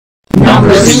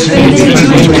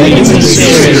Infinity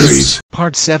Series.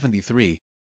 Part 73.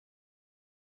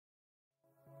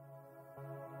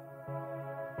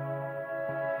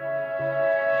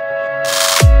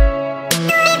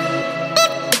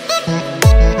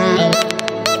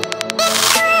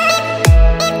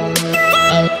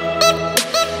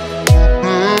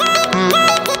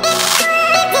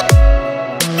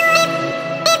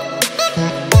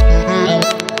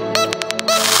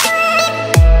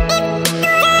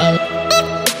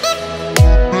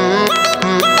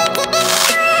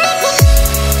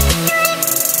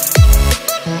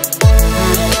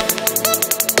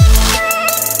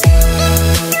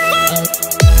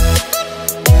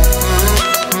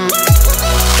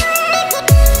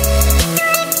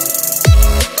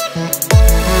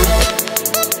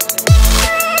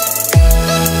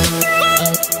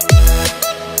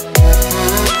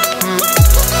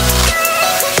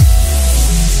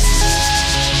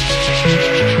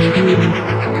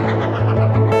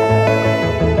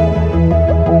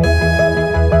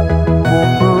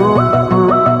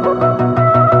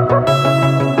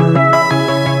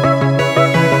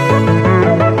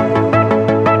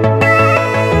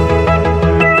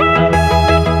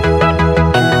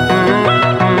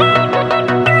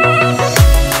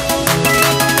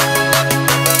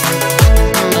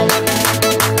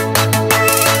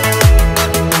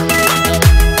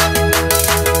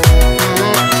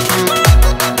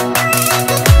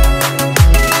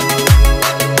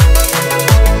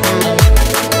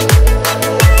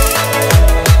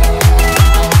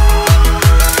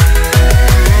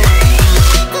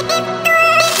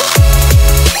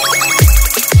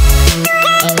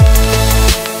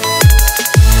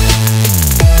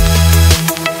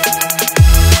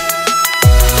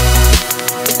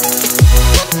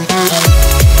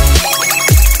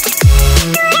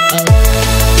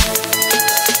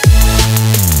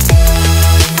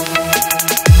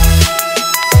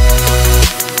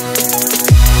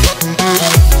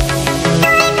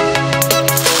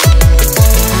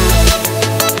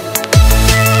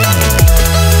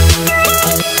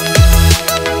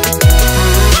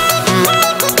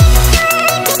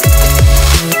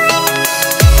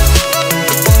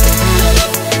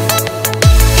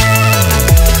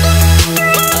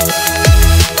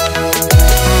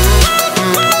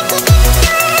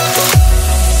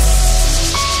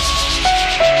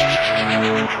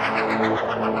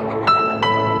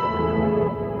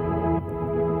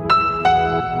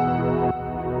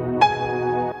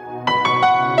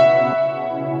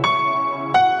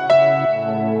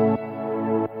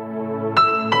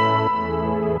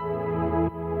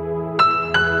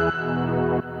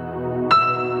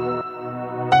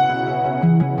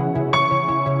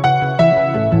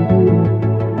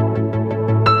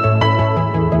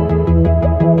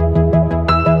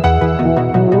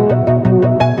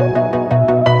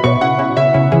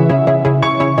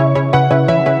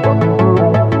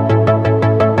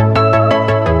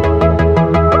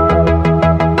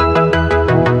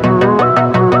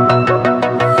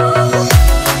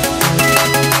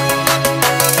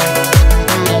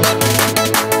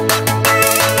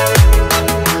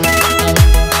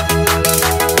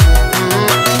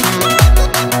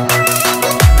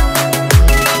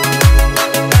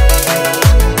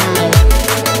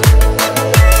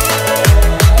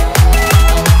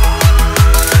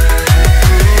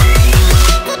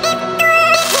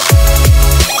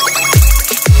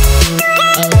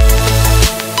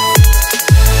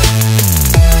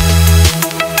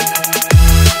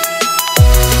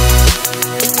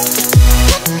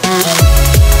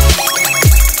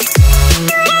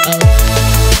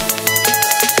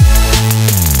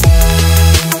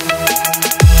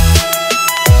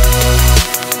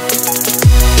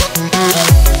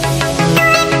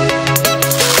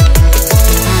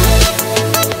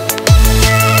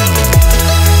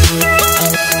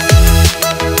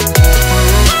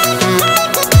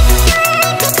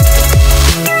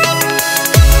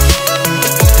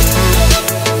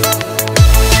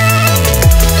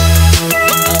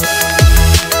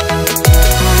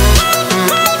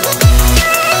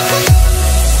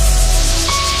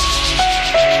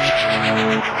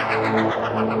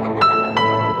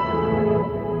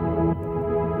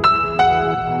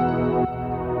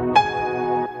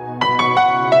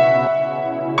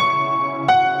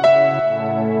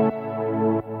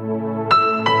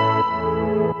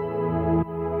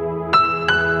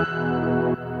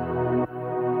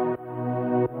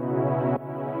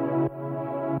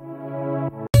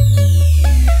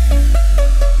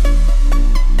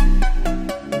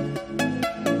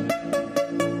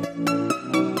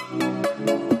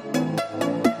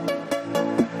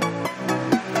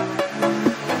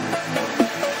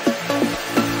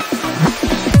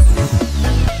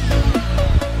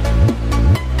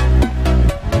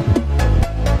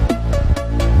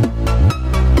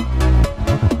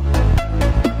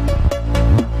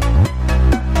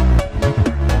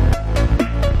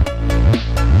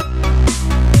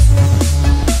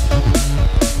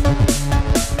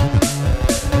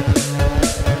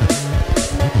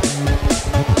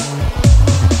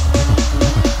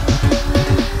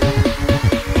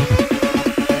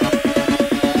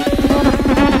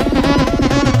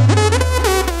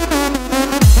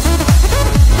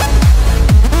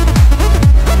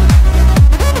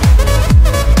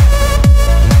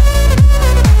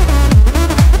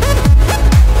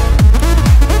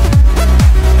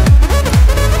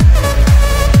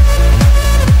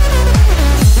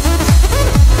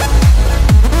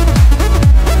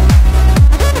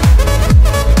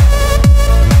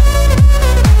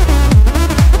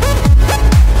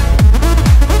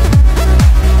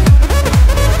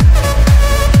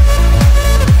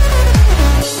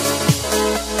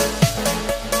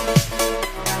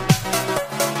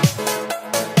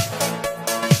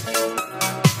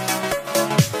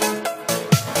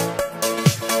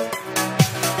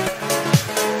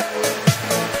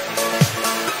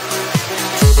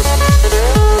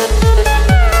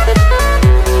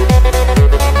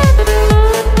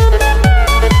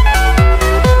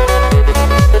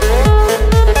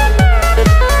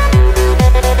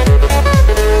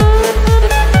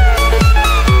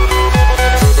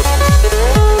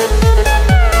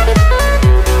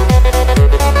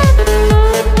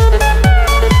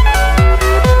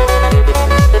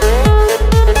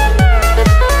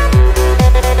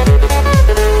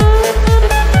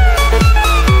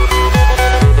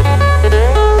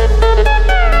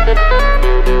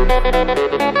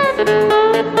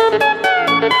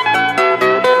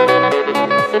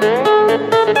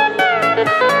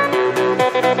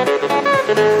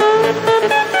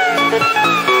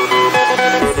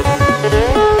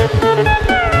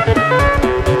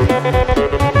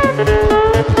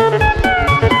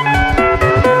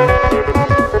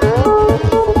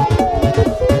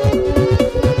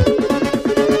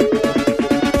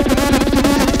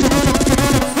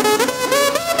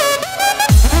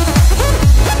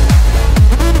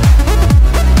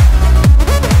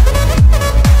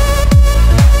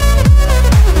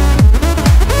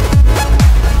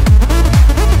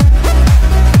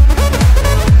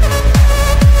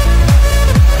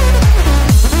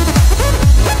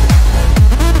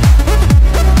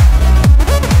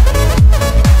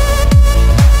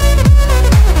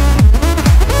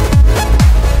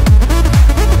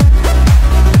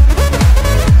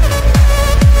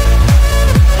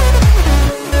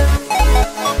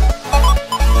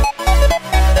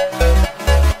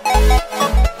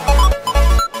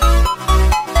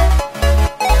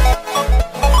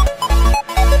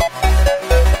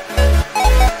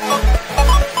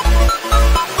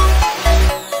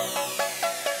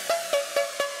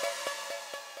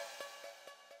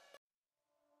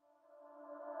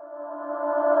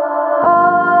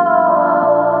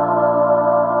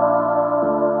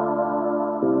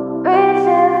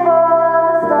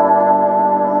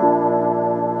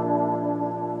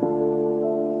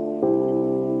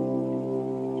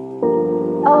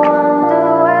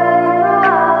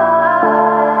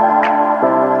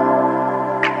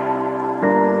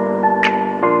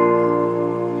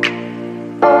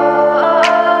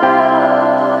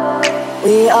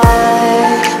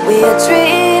 We are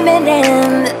dreaming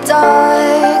in the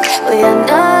dark. We are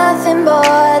nothing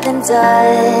more than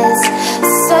dust.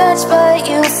 Search but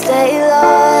you stay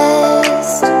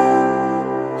lost.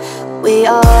 We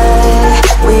are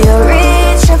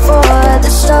reaching for the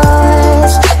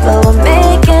stars, but we're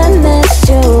making this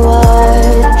too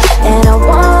hard. And I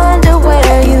wonder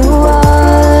where you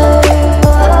are.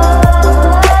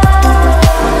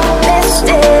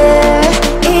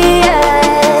 Mysterious,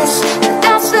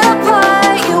 that's the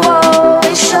part you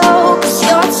always show, 'cause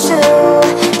you're too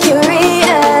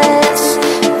curious.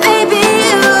 Maybe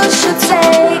you should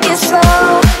take it slow.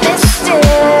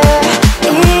 Mysterious,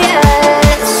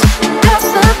 that's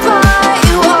the part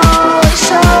you always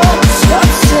show, 'cause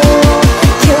you're too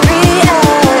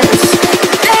curious.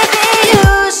 Maybe you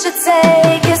should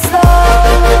take it slow.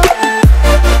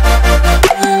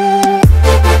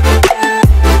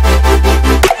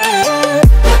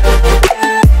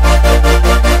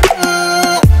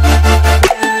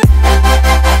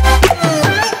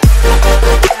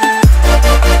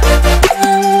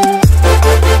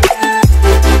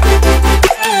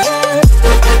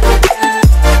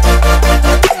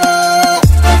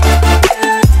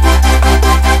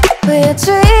 We're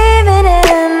dreaming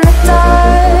in the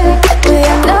dark. We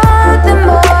are nothing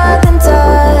more than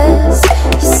dust.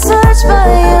 You search but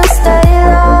you stay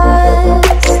lost.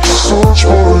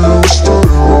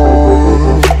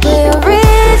 We are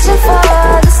reaching for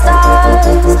the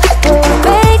stars, but we're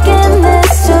making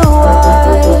this too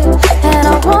hard. And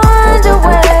I wonder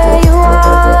where you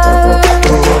are.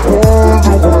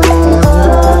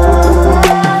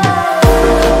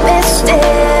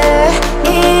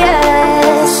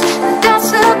 Mysterious, that's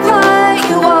the part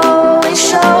you always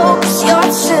show, 'cause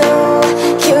you're too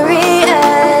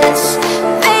curious.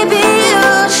 Maybe you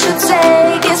should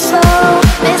take it slow.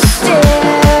 Mysterious,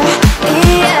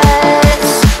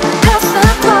 that's the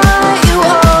part you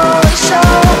always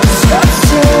show, 'cause you're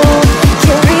too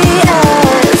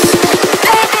curious.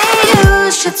 Maybe you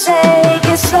should take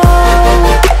it slow.